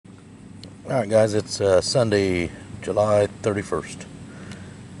Alright guys, it's Sunday, July 31st.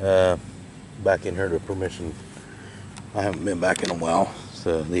 Back in here to permission. I haven't been back in a while. It's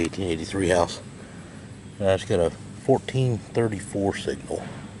the 1883 house. It's got a 1434 signal.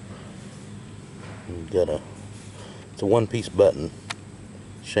 It's a one-piece button.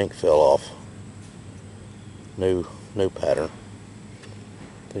 Shank fell off. No pattern.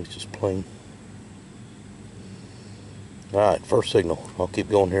 I think it's just plain. Alright, first signal. I'll keep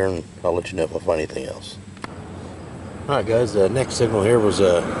going here and I'll let you know if I find anything else. Alright guys, the next signal here was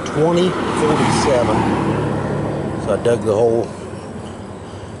a 2047. So I dug the hole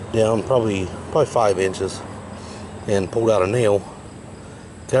down probably 5 inches and pulled out a nail,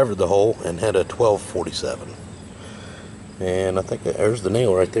 covered the hole, and had a 1247. And I think there's the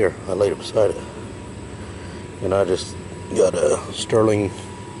nail right there. I laid it beside it. And I just got a sterling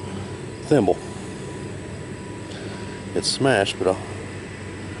thimble. It's smashed, but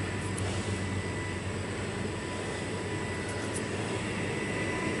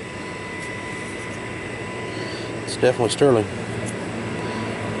it's definitely sterling.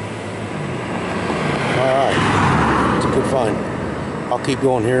 Alright, it's a good find. I'll keep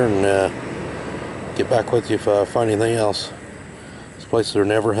going here and get back with you if I find anything else. These places are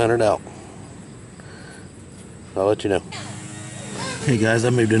never hunted out. I'll let you know. Hey guys, I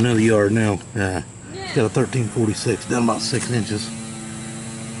moved to another yard now. It's got a 1346 down about 6 inches.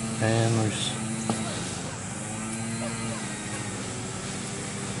 And there's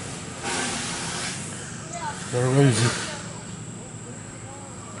got a Rosie.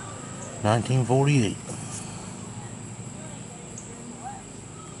 1948.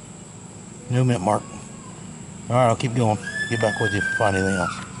 No mint mark. Alright, I'll keep going. Get back with you if I find anything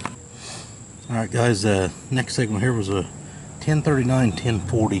else. Alright guys, next segment here was a 1039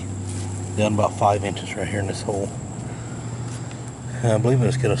 1040. Down about 5 inches right here in this hole. I believe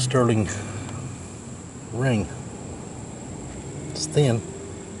it's got a sterling ring. It's thin.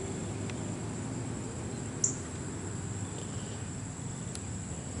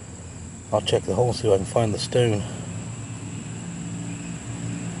 I'll check the hole and see if I can find the stone.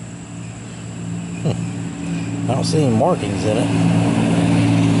 I don't see any markings in it.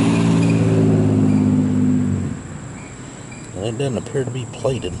 And it doesn't appear to be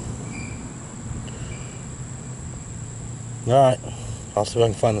plated. Alright, I'll see if I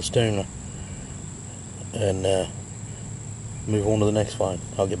can find the stone and move on to the next find.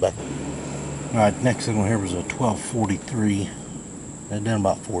 I'll get back. Alright, next one here was a 1243. That's down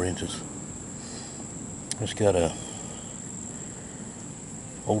about 4 inches. It's got a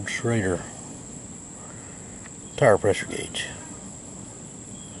old Schrader tire pressure gauge.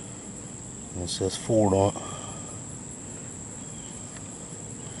 And it says Ford on it.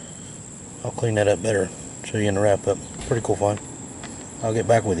 I'll clean that up better. Show you in the wrap up. Pretty cool find. I'll get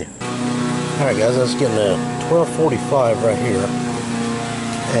back with you. Alright guys, I was getting a 1245 right here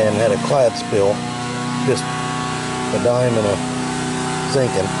and had a clad spill, just a dime and a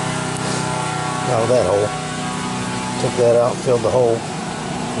zinking out of that hole. Took that out, filled the hole. I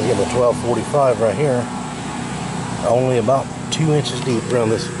was getting a 1245 right here, only about 2 inches deep around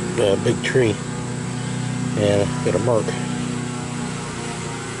this big tree, and got a mark.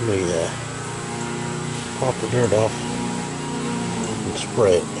 Let me pop the dirt off and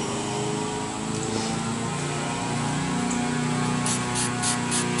spray it.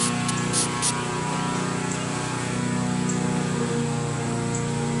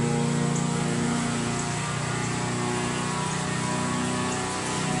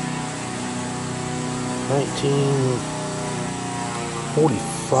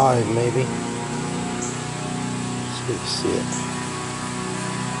 $1945 maybe. Let's see if you see it.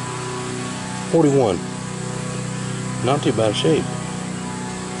 41. Not too bad shape.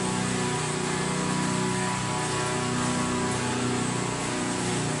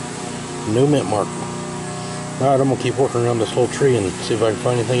 No mint mark. Alright, I'm going to keep working around this little tree and see if I can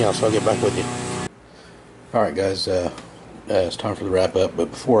find anything else. I'll get back with you. Alright guys, it's time for the wrap up.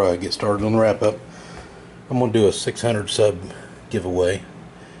 But before I get started on the wrap up, I'm going to do a 600 sub giveaway.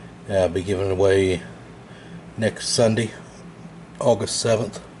 I'll be giving away next Sunday, August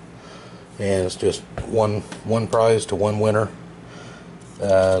 7th. And it's just one prize to one winner.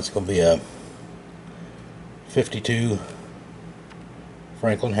 It's going to be a 52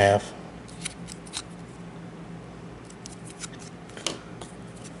 Franklin half,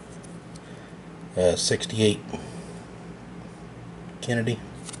 a 68 Kennedy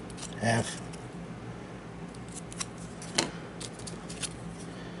half,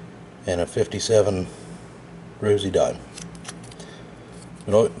 and a 57 Rosie dime.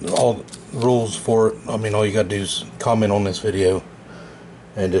 But all the rules for it, I mean, all you got to do is comment on this video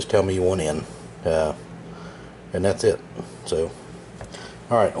and just tell me you want in, and that's it. So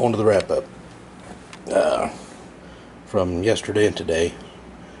alright, on to the wrap up from yesterday and today.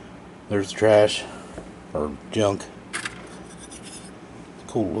 There's the trash or junk.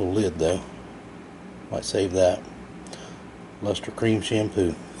 Cool little lid though, might save that. Luster cream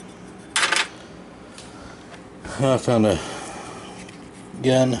shampoo. I found a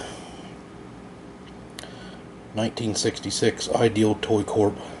gun, 1966 Ideal Toy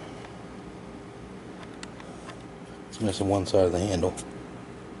Corp. It's missing one side of the handle.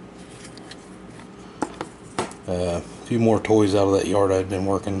 A few more toys out of that yard I'd been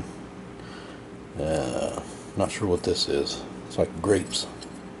working. Not sure what this is. It's like grapes.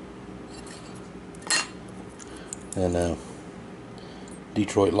 And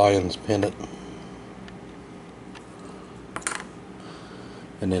Detroit Lions pendant.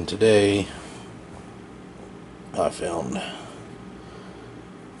 And then today I found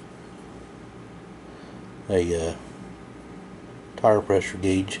a tire pressure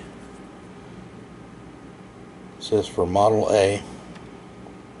gauge. It says for Model A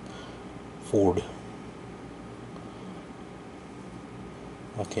Ford.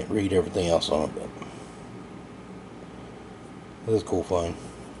 I can't read everything else on it, but this is a cool find.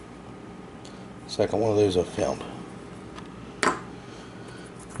 Second one of those I found.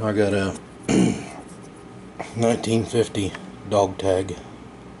 I got a 1950 dog tag.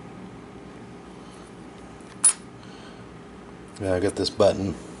 Yeah, I got this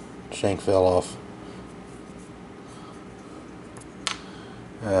button. Shank fell off.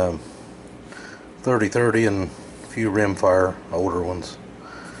 30-30 and a few rimfire, older ones.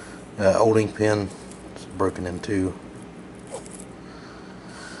 Old ink pen, it's broken in two.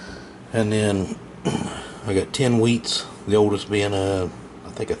 And then I got 10 wheats, the oldest being I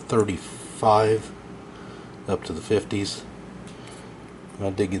think a 35 up to the 50s.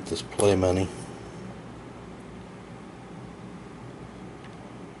 I did get this play money.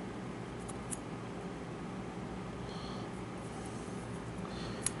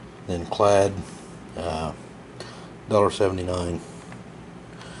 Then clad, $1.79.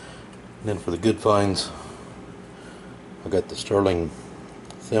 Then for the good finds, I got the sterling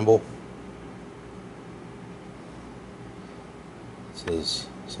thimble. It says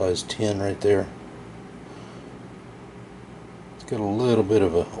size 10 right there. It's got a little bit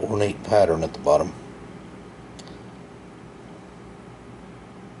of an ornate pattern at the bottom.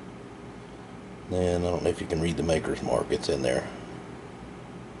 Then I don't know if you can read the maker's mark. It's in there.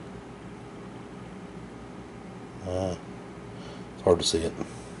 It's hard to see it.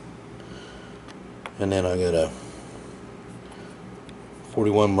 And then I got a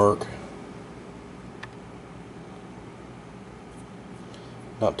 41 Merc.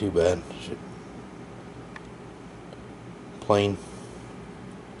 Not too bad. Plain.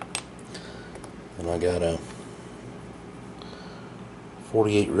 And I got a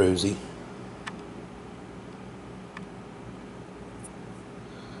 48 Rosie.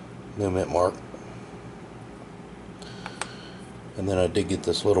 No mint mark. And then I did get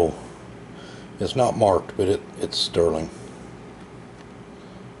this little, it's not marked, but it's sterling.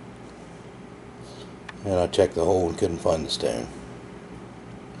 And I checked the hole and couldn't find the stone.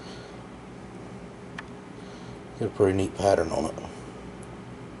 Got a pretty neat pattern on it.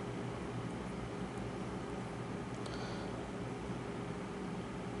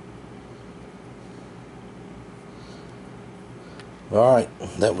 Alright,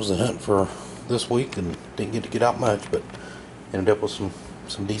 that was the hunt for this week, and didn't get to get out much, but ended up with some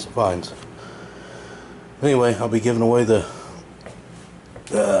decent finds. Anyway, I'll be giving away the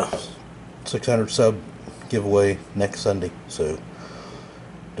 600 sub giveaway next Sunday, so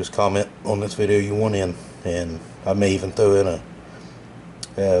just comment on this video you want in, and I may even throw in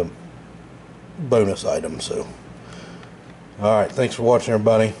a bonus item. So alright, thanks for watching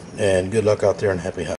everybody, and good luck out there and happy hunting.